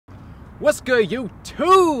What's good,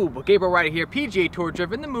 YouTube? Gabriel right here, PGA Tour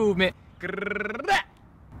driven the movement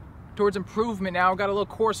towards improvement. Now, got a little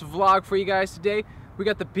course vlog for you guys today. We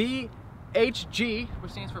got the BHG,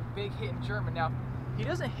 which stands for big hit in German. Now, he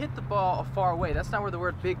doesn't hit the ball far away. That's not where the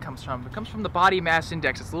word big comes from. It comes from the body mass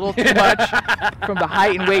index. It's a little too much from the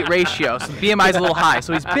height and weight ratio. So the BMI is a little high.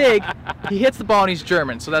 So he's big, he hits the ball, and he's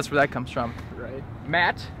German. So that's where that comes from. Right.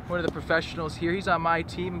 Matt, one of the professionals here, he's on my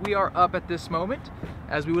team. We are up at this moment,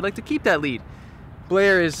 as we would like to keep that lead.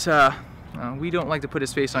 Blair is, we don't like to put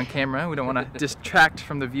his face on camera. We don't want to distract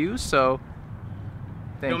from the views, so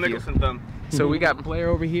thank you. Nicholson thumb. So we got Blair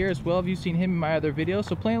over here as well. Have you seen him in my other videos?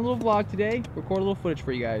 So playing a little vlog today, record a little footage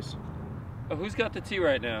for you guys. Oh, who's got the tee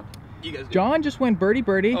right now? You guys do. John just went birdie.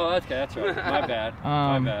 Oh, okay, that's right. My bad.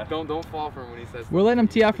 My bad. Don't fall for him when he says. We're letting him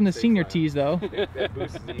tee out from the senior tees though. That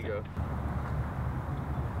boosts his ego.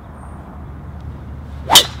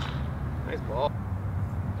 Nice ball.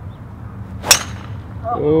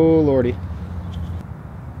 Oh lordy.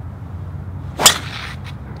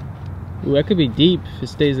 Ooh, that could be deep if it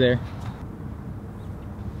stays there.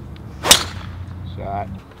 Shot.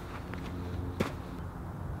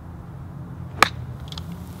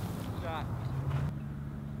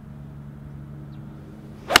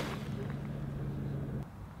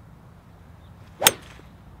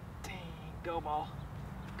 Dang, go ball.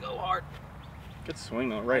 Go hard. Good swing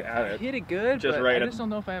though, right at I it. hit it good, Just but right I at- just don't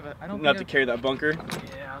know if I have I don't Not to think carry that bunker.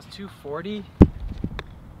 yeah, I was 240.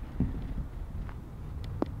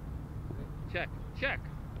 Check, check.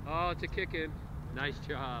 Oh, it's a kick in. Nice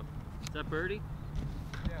job. Is that birdie?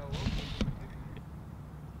 Yeah,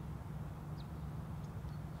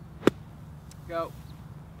 go.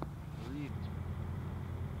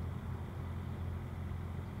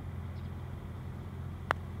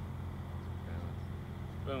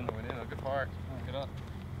 Boom. Went in. A good part. Get up.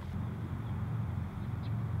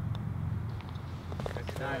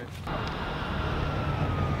 Nice.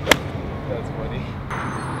 That's funny.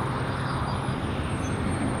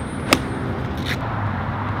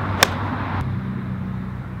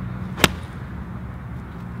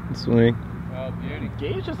 Swing. Oh, beauty.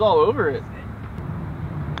 Gage is all over it.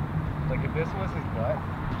 Like if this was his butt,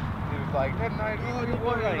 he was like, good night. Oh, good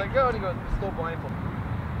boy. He was like, go, and he goes, slow blindfold.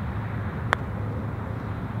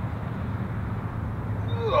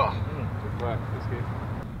 Good flat. This game.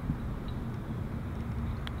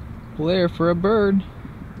 Blair for a bird.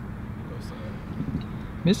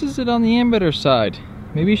 Misses it on the ammeter side.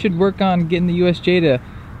 Maybe you should work on getting the USJ to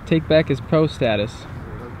take back his pro status.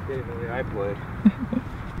 Okay, the way I played.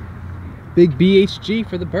 Big BHG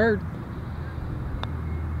for the bird.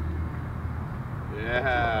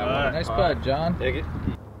 Yeah. Nice putt, John. Take it.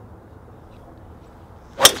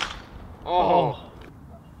 Oh.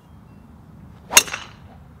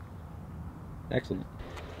 Excellent.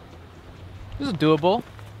 This is doable.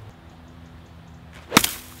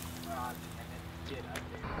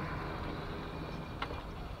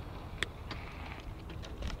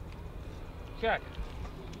 Check.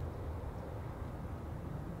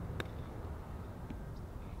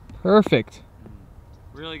 Perfect.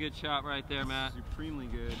 Really good shot right there, Matt. Supremely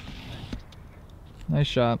good. Nice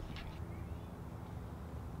shot.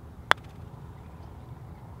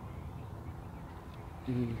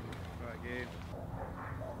 Right, Gabe.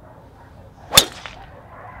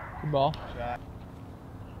 Good ball. Shot.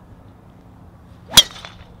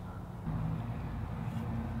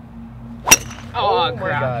 Oh, my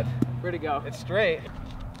crap. God. Where'd it go? It's straight.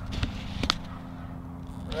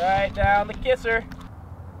 Right down the kisser.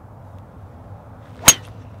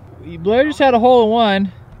 Blair just had a hole in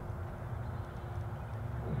one.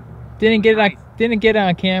 Didn't get it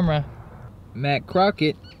on camera. Matt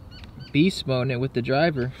Crockett beast moding it with the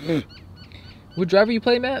driver. What driver you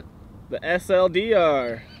play, Matt? The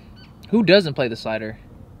SLDR. Who doesn't play the slider?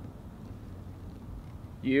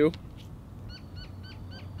 You?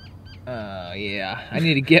 Yeah. I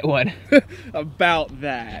need to get one. About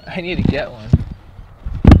that. I need to get one.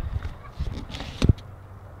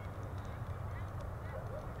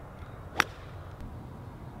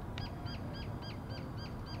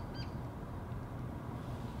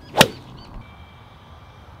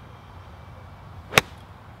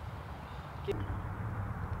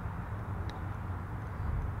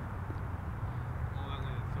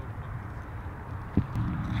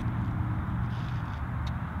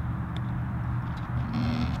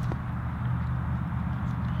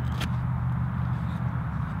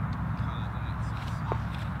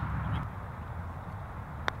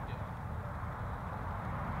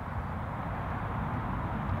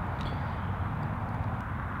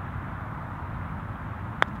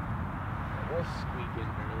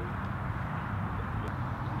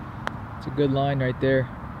 It's a good line right there.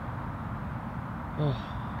 Oh.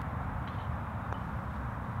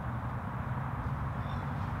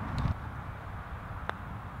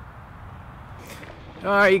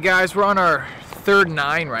 Alright, you guys, we're on our third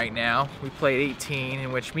 9 right now. We played 18,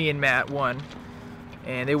 in which me and Matt won.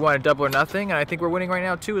 And they won a double or nothing, and I think we're winning right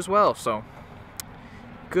now too as well. So,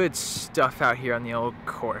 good stuff out here on the old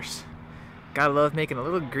course. Gotta love making a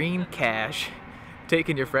little green cash,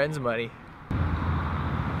 taking your friend's money.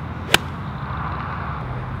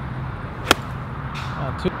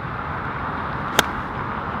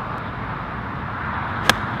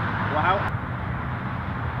 Wow.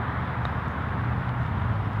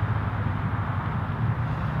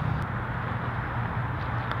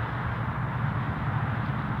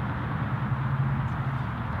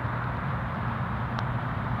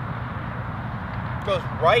 Goes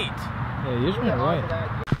right. Yeah, usually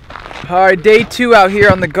right. Alright, day 2 out here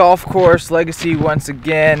on the golf course. Legacy once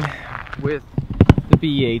again with the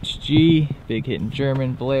BHG, big hitting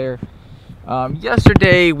German, Blair.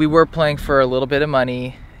 Yesterday we were playing for a little bit of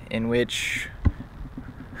money, in which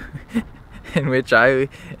I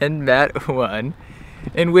and Matt won,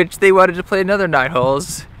 in which they wanted to play another 9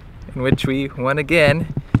 holes, in which we won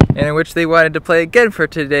again, and in which they wanted to play again for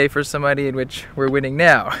today for some money, in which we're winning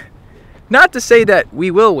now. Not to say that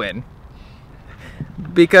we will win,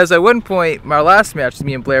 because at one point, my last match with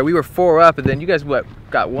me and Blair, we were 4 up, and then you guys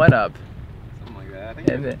got 1 up. Something like that. I think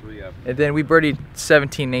it was 3 up. And then we birdied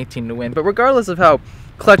 17 and 18 to win. But regardless of how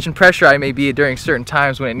clutch and pressure I may be during certain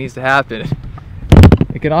times when it needs to happen,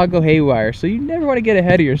 it can all go haywire. So you never want to get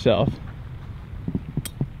ahead of yourself.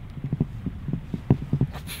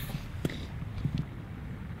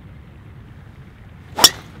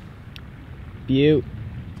 Beaut.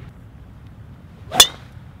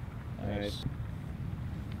 Nice.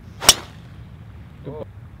 Oh.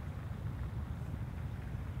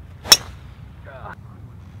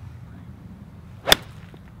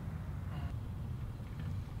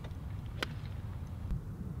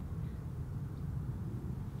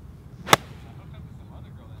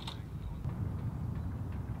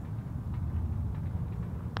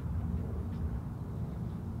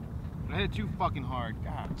 I hit it too fucking hard.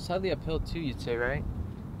 God. Slightly uphill too, you'd say, right?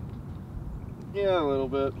 Yeah, a little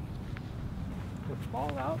bit.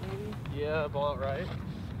 Ball out, maybe? Yeah, ball out right.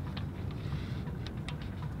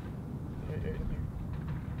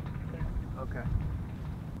 Okay.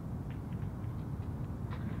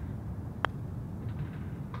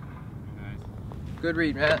 Nice. Good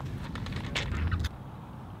read, Matt.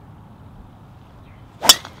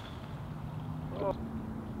 Oh.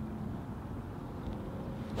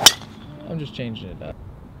 I'm just changing it up.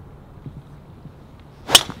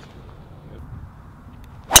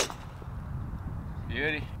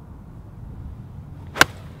 Beauty.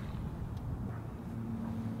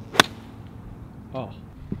 Oh.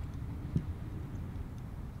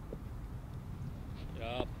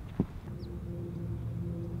 Yup.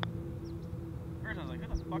 First I was like, who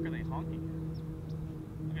the fuck are they honking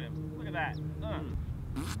at? Look at him. Look at that.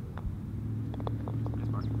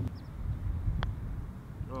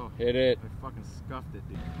 Oh, Hit it. I fucking scuffed it,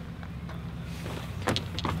 dude.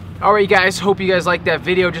 Alright, guys, hope you guys liked that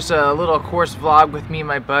video. Just a little course vlog with me and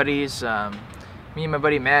my buddies. Me and my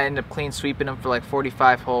buddy Matt ended up clean sweeping them for like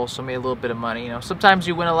 45 holes, so made a little bit of money. You know, sometimes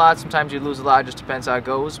you win a lot, sometimes you lose a lot. It just depends how it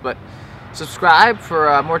goes. But subscribe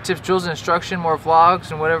for more tips, drills, and instruction, more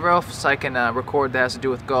vlogs, and whatever else I can record that has to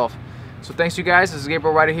do with golf. So thanks, you guys. This is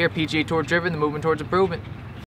Gabriel Ryder here, PGA Tour Driven, the movement towards improvement.